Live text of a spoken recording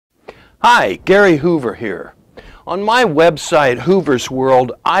Hi, Gary Hoover here. On my website, Hoover's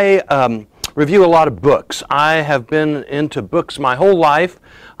World, I review a lot of books. I have been into books my whole life.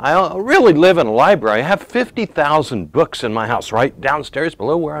 I really live in a library. I have 50,000 books in my house, right downstairs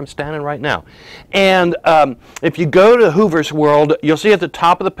below where I'm standing right now. And if you go to Hoover's World, you'll see at the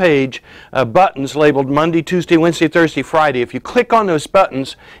top of the page buttons labeled Monday, Tuesday, Wednesday, Thursday, Friday. If you click on those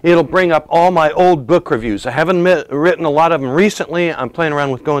buttons, it'll bring up all my old book reviews. I haven't written a lot of them recently. I'm playing around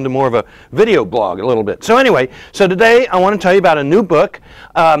with going to more of a video blog a little bit. So anyway, so today I want to tell you about a new book.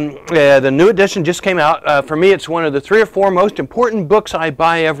 The new edition just came out. For me, it's one of the 3 or 4 most important books I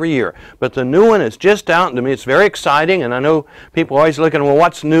buy every year. But the new one is just out, and to me it's very exciting, and I know people are always looking, well,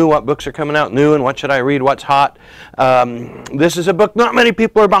 what's new, what books are coming out new, and what should I read, what's hot. This is a book not many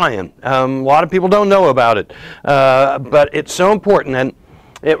people are buying. A lot of people don't know about it, but it's so important. And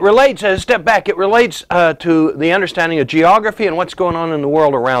it relates, as a step back, it relates to the understanding of geography and what's going on in the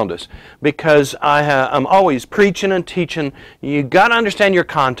world around us. Because I'm always preaching and teaching, you got to understand your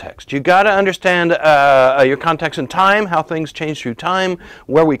context. You got to understand your context in time, how things change through time,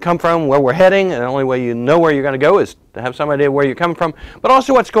 where we come from, where we're heading, and the only way you know where you're going to go is to have some idea where you're coming from, but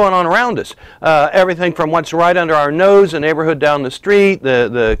also what's going on around us. Everything from what's right under our nose, the neighborhood down the street,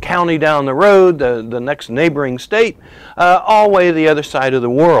 the county down the road, the next neighboring state, all the way to the other side of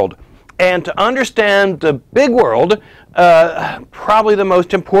the world. And to understand the big world, probably the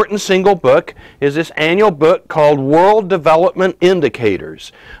most important single book is this annual book called World Development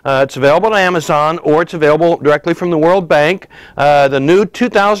Indicators. It's available on Amazon, or it's available directly from the World Bank. The new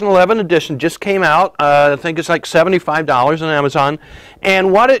 2011 edition just came out. I think it's like $75 on Amazon.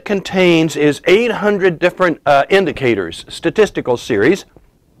 And what it contains is 800 different indicators, statistical series,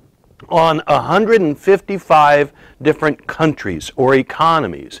 on 155 different countries or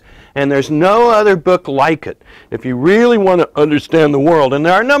economies. And there's no other book like it if you really want to understand the world. And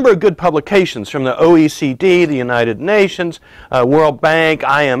there are a number of good publications from the OECD, the United Nations, World Bank,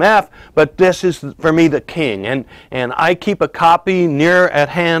 IMF, but this is, for me, the king. And I keep a copy near at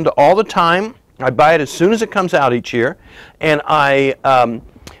hand all the time. I buy it as soon as it comes out each year. And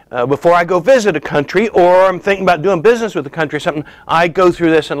before I go visit a country, or I'm thinking about doing business with a country or something, I go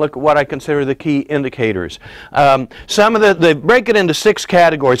through this and look at what I consider the key indicators. They break it into 6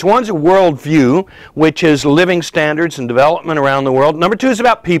 categories. One's a worldview, which is living standards and development around the world. Number 2 is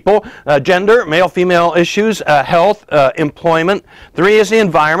about people, gender, male-female issues, health, employment. 3 is the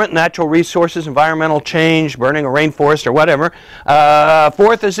environment, natural resources, environmental change, burning a rainforest or whatever.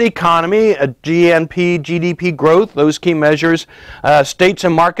 4th is the economy, GDP growth, those key measures. States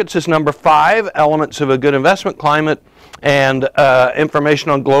and markets is number 5, elements of a good investment climate, and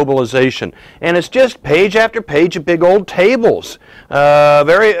information on globalization. And it's just page after page of big old tables,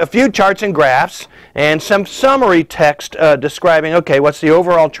 a few charts and graphs, and some summary text describing, okay, what's the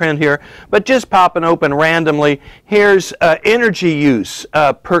overall trend here, but just popping open randomly. Here's energy use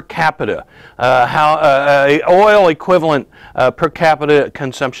per capita, oil equivalent per capita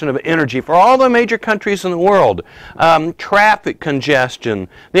consumption of energy for all the major countries in the world, traffic congestion,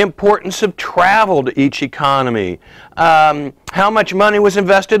 the importance of travel to each economy, how much money was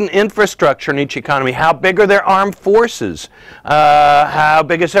invested in infrastructure in each economy, how big are their armed forces, how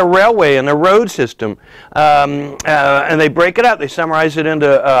big is their railway and their road system, and they break it out. They summarize it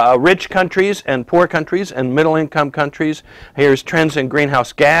into rich countries and poor countries and middle-income countries. Here's trends in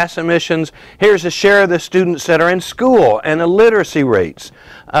greenhouse gas emissions. Here's the share of the students that are in school and the literacy rates.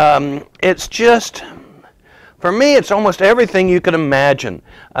 It's just, for me, it's almost everything you could imagine.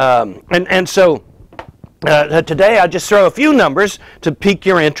 So today I'll just throw a few numbers to pique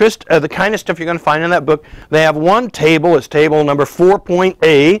your interest, the kind of stuff you're going to find in that book. They have one table, it's table number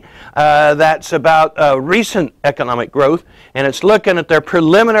 4.A, that's about recent economic growth, and it's looking at their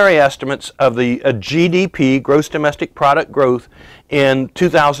preliminary estimates of the GDP, gross domestic product growth, in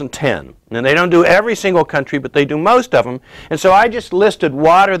 2010. And they don't do every single country, but they do most of them. And so I just listed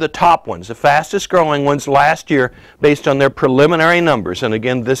what are the top ones, the fastest growing ones last year based on their preliminary numbers. And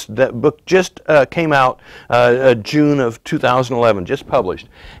again, that book just came out June of 2011, just published.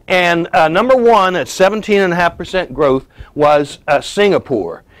 And number 1 at 17.5% growth was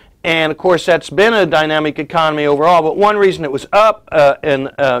Singapore. And of course, that's been a dynamic economy overall, but one reason it was up in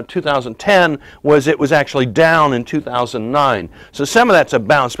 2010 was it was actually down in 2009. So some of that's a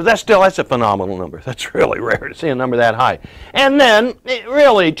bounce, but that's a phenomenal number. That's really rare to see a number that high. And then,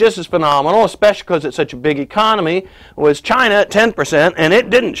 really just as phenomenal, especially because it's such a big economy, was China at 10%, and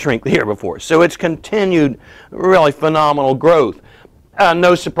it didn't shrink the year before. So it's continued really phenomenal growth.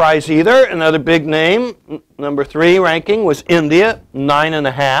 No surprise either, another big name, number 3 ranking was India,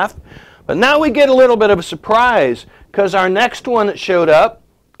 9.5. But now we get a little bit of a surprise, because our next one that showed up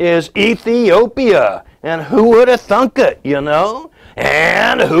is Ethiopia. And who would have thunk it, you know?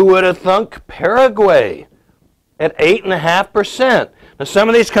 And who would have thunk Paraguay at 8.5%? Now, some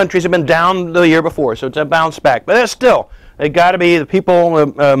of these countries have been down the year before, so it's a bounce back. But that's still, they got to be, the people,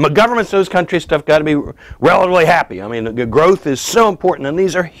 governments of those countries stuff got to be relatively happy. I mean, the growth is so important, and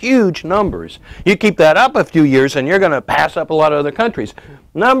these are huge numbers. You keep that up a few years, and you're going to pass up a lot of other countries.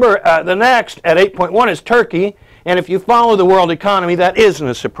 The next at 8.1 is Turkey. And if you follow the world economy, that isn't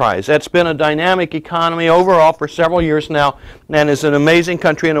a surprise. That's been a dynamic economy overall for several years now, and is an amazing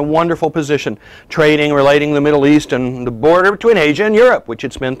country in a wonderful position, trading, relating the Middle East and the border between Asia and Europe, which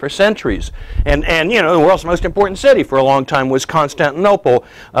it's been for centuries. And you know, the world's most important city for a long time was Constantinople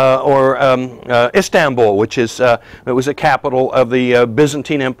or Istanbul, which is it was a capital of the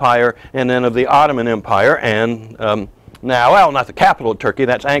Byzantine Empire and then of the Ottoman Empire, and now, well, not the capital of Turkey,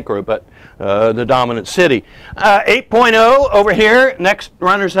 that's Ankara, but the dominant city. 8.0 over here, next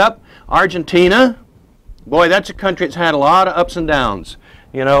runners up, Argentina. Boy, that's a country that's had a lot of ups and downs.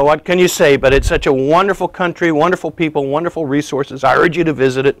 You know, what can you say? But it's such a wonderful country, wonderful people, wonderful resources. I urge you to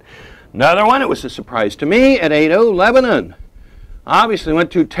visit it. Another one, it was a surprise to me, at 8.0, Lebanon. Obviously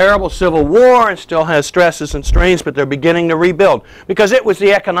went through terrible civil war and still has stresses and strains, but they're beginning to rebuild because it was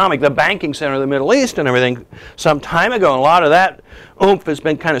the banking center of the Middle East and everything some time ago, and a lot of that oomph has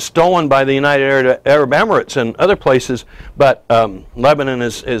been kind of stolen by the United Arab Emirates and other places, but Lebanon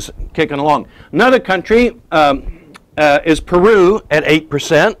is kicking along. Another country is Peru at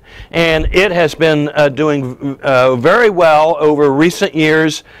 8%, and it has been doing very well over recent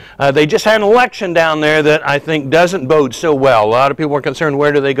years. They just had an election down there that I think doesn't bode so well. A lot of people are concerned,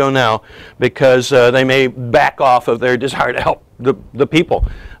 where do they go now? Because they may back off of their desire to help the people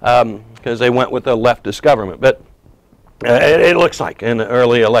because they went with a leftist government. But it looks like in the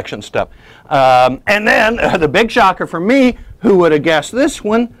early election stuff. And then the big shocker for me, who would have guessed this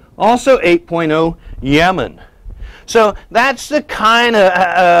one, also 8.0, Yemen. So that's the kind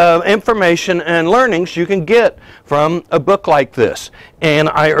of information and learnings you can get from a book like this. And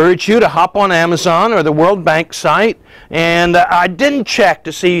I urge you to hop on Amazon or the World Bank site. And I didn't check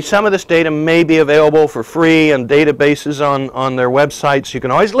to see, some of this data may be available for free and databases on their websites. You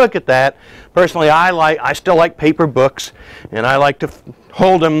can always look at that. Personally, I still like paper books, and I like to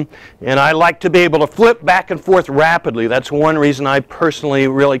hold them, and I like to be able to flip back and forth rapidly. That's one reason I personally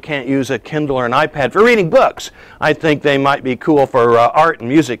really can't use a Kindle or an iPad for reading books. I think they might be cool for art and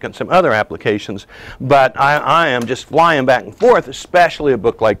music and some other applications, but I am just flying back and forth, especially a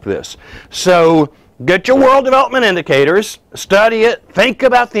book like this. So get your world development indicators, study it, think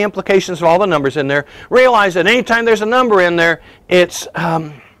about the implications of all the numbers in there, realize that anytime there's a number in there, it's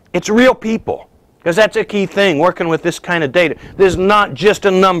real people. Because that's a key thing, working with this kind of data. This is not just a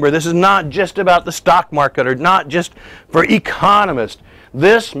number. This is not just about the stock market or not just for economists.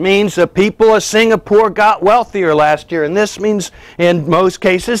 This means the people of Singapore got wealthier last year. And this means, in most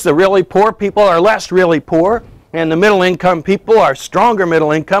cases, the really poor people are less really poor. And the middle income people are stronger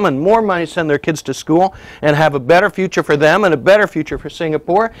middle income and more money to send their kids to school and have a better future for them and a better future for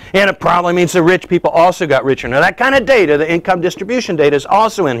Singapore. And it probably means the rich people also got richer. Now that kind of data, the income distribution data, is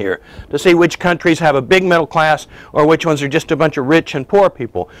also in here to see which countries have a big middle class or which ones are just a bunch of rich and poor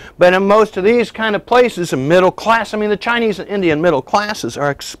people. But in most of these kind of places, the middle class, I mean the Chinese and Indian middle classes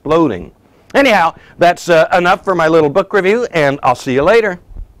are exploding. Anyhow, that's enough for my little book review, and I'll see you later.